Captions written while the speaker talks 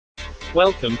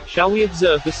Welcome, shall we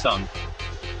observe the sun?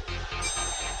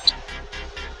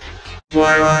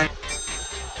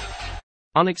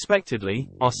 Unexpectedly,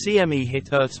 our Cme hit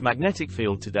Earth's magnetic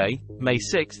field today, May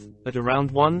 6, at around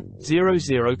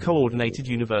 1:00 Coordinated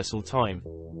Universal Time.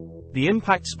 The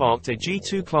impact sparked a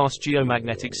G2 class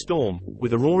geomagnetic storm,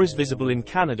 with auroras visible in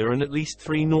Canada and at least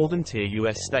 3 northern-tier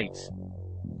US states.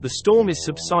 The storm is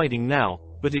subsiding now,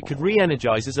 but it could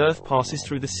re-energize as Earth passes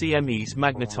through the Cme's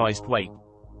magnetized wake.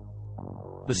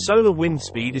 The solar wind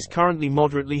speed is currently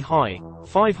moderately high,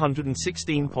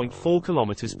 516.4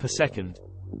 km per second.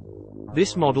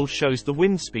 This model shows the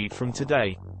wind speed from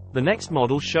today. The next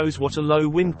model shows what a low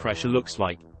wind pressure looks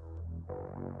like.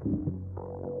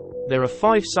 There are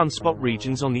 5 sunspot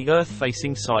regions on the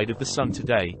Earth-facing side of the Sun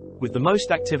today, with the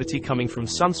most activity coming from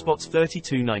sunspots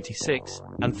 3296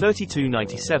 and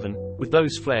 3297, with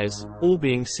those flares all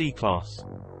being C-class.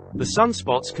 The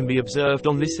sunspots can be observed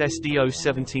on this SDO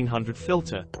 1700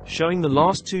 filter, showing the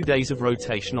last 2 days of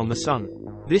rotation on the Sun.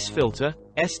 This filter,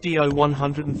 SDO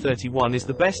 131, is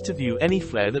the best to view any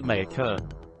flare that may occur.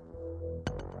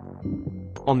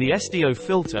 On the SDO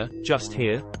filter, just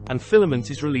here, an filament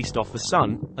is released off the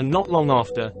Sun, and not long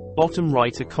after, bottom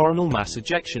right, a coronal mass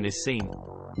ejection is seen.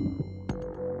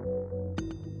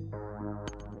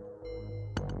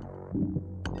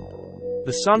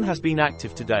 The Sun has been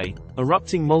active today,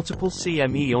 erupting multiple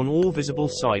Cme on all visible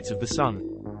sides of the Sun.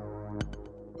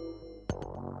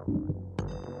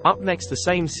 Up next, the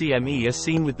same Cme is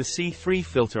seen with the C3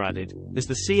 filter added, as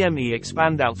the Cme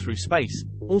expand out through space.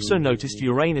 Also noticed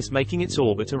Uranus making its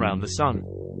orbit around the Sun.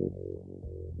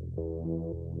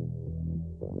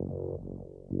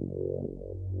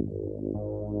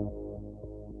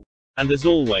 And as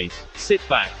always, sit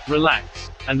back,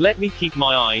 relax, and let me keep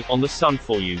my eye on the sun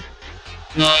for you.